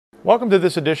Welcome to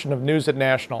this edition of News at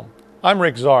National. I'm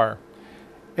Rick Czar.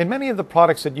 In many of the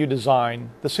products that you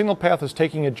design, the signal path is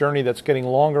taking a journey that's getting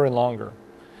longer and longer.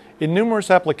 In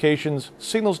numerous applications,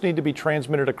 signals need to be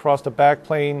transmitted across a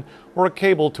backplane or a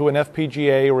cable to an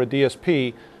FPGA or a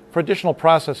DSP for additional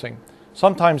processing,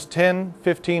 sometimes 10,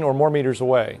 15, or more meters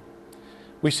away.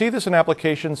 We see this in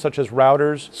applications such as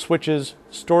routers, switches,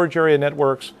 storage area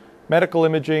networks, medical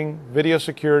imaging, video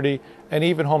security, and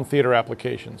even home theater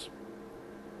applications.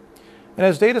 And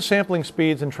as data sampling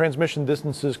speeds and transmission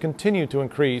distances continue to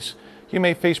increase, you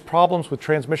may face problems with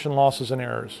transmission losses and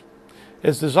errors.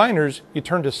 As designers, you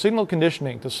turn to signal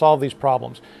conditioning to solve these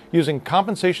problems, using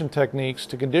compensation techniques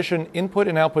to condition input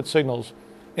and output signals,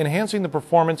 enhancing the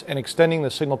performance and extending the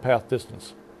signal path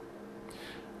distance.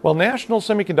 Well, National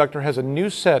Semiconductor has a new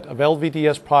set of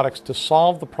LVDS products to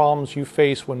solve the problems you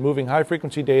face when moving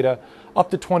high-frequency data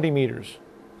up to 20 meters.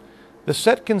 The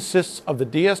set consists of the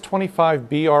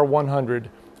DS25BR100,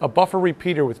 a buffer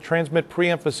repeater with transmit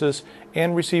preemphasis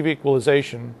and receive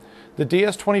equalization, the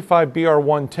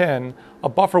DS25BR110, a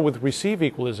buffer with receive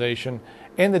equalization,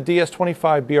 and the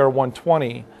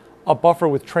DS25BR120, a buffer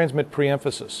with transmit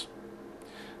preemphasis.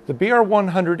 The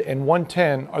BR100 and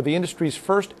 110 are the industry's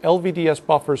first LVDS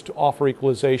buffers to offer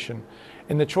equalization,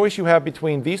 and the choice you have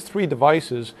between these three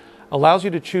devices allows you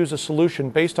to choose a solution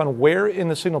based on where in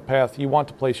the signal path you want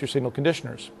to place your signal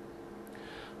conditioners.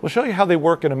 We'll show you how they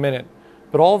work in a minute,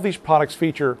 but all of these products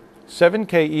feature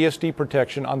 7K ESD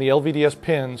protection on the LVDS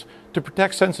pins to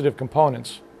protect sensitive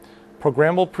components,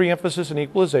 programmable preemphasis and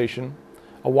equalization,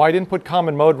 a wide input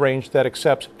common mode range that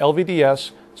accepts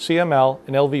LVDS, CML,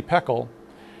 and LV-PECL,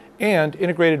 and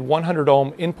integrated 100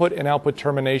 ohm input and output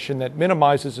termination that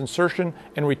minimizes insertion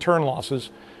and return losses,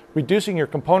 reducing your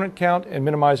component count and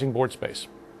minimizing board space.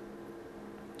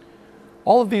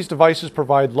 All of these devices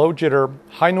provide low jitter,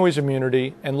 high noise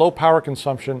immunity, and low power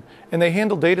consumption, and they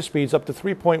handle data speeds up to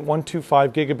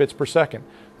 3.125 gigabits per second,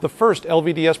 the first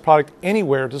LVDS product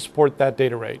anywhere to support that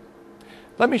data rate.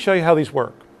 Let me show you how these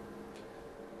work.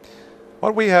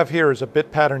 What we have here is a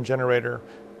bit pattern generator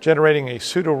generating a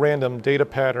pseudo-random data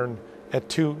pattern at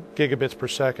 2 gigabits per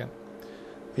second.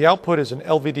 The output is an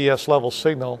LVDS level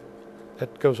signal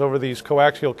that goes over these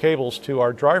coaxial cables to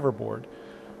our driver board.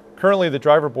 Currently, the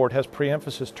driver board has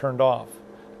preemphasis turned off.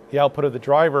 The output of the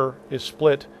driver is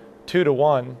split 2 to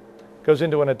 1, goes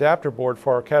into an adapter board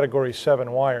for our category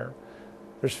 7 wire.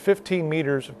 There's 15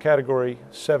 meters of category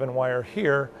 7 wire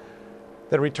here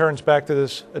that returns back to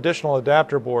this additional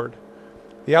adapter board.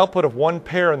 The output of one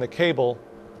pair in the cable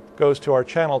goes to our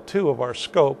channel 2 of our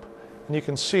scope, and you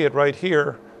can see it right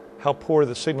here how poor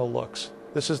the signal looks.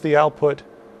 This is the output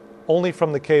only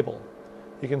from the cable.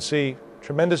 You can see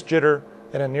tremendous jitter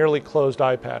and a nearly closed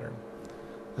eye pattern.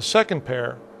 The second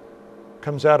pair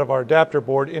comes out of our adapter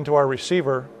board into our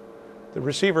receiver. The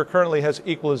receiver currently has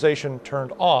equalization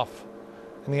turned off,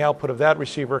 and the output of that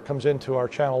receiver comes into our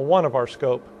channel 1 of our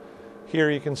scope. Here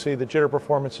you can see the jitter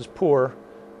performance is poor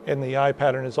and the eye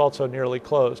pattern is also nearly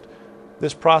closed.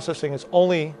 This processing is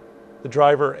only the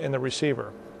driver and the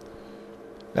receiver.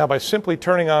 Now, by simply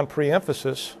turning on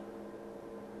preemphasis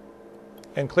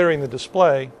and clearing the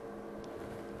display,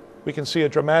 we can see a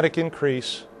dramatic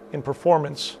increase in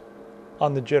performance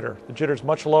on the jitter. The jitter is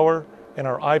much lower and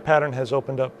our eye pattern has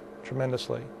opened up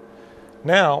tremendously.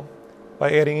 Now,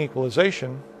 by adding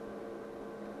equalization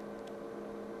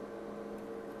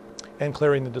and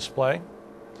clearing the display,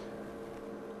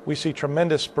 we see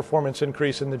tremendous performance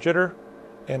increase in the jitter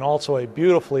and also a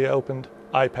beautifully opened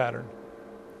eye pattern.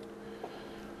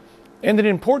 And an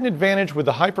important advantage with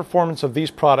the high performance of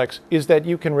these products is that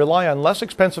you can rely on less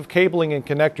expensive cabling and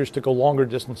connectors to go longer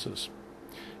distances.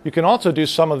 You can also do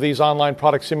some of these online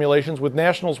product simulations with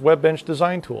National's WebBench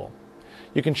design tool.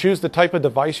 You can choose the type of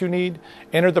device you need,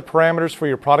 enter the parameters for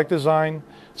your product design,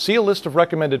 see a list of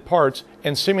recommended parts,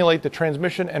 and simulate the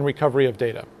transmission and recovery of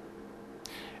data.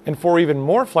 And for even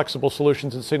more flexible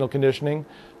solutions in signal conditioning,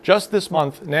 just this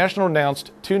month, National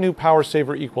announced 2 new power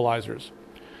saver equalizers.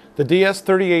 The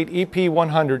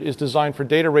DS38EP100 is designed for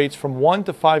data rates from 1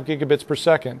 to 5 gigabits per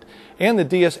second, and the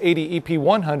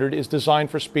DS80EP100 is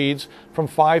designed for speeds from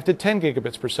 5 to 10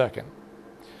 gigabits per second.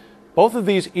 Both of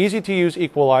these easy-to-use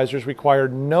equalizers require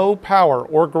no power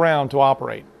or ground to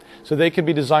operate, so they can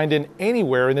be designed in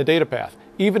anywhere in the data path,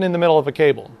 even in the middle of a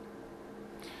cable.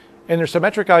 And their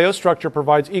symmetric I/O structure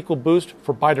provides equal boost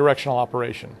for bidirectional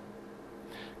operation.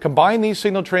 Combine these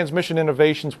signal transmission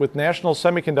innovations with National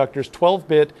Semiconductor's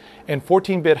 12-bit and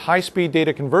 14-bit high-speed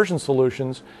data conversion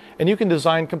solutions, and you can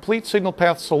design complete signal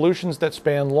path solutions that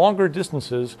span longer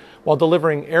distances while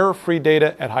delivering error-free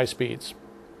data at high speeds.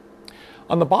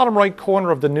 On the bottom right corner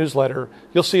of the newsletter,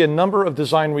 you'll see a number of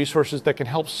design resources that can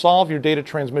help solve your data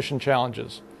transmission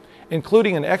challenges,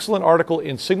 including an excellent article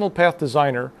in Signal Path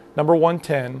Designer, number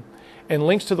 110, and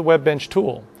links to the WebBench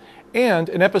tool, and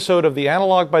an episode of the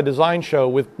Analog by Design show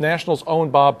with National's own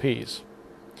Bob Pease.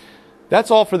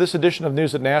 That's all for this edition of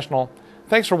News at National.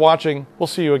 Thanks for watching. We'll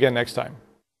see you again next time.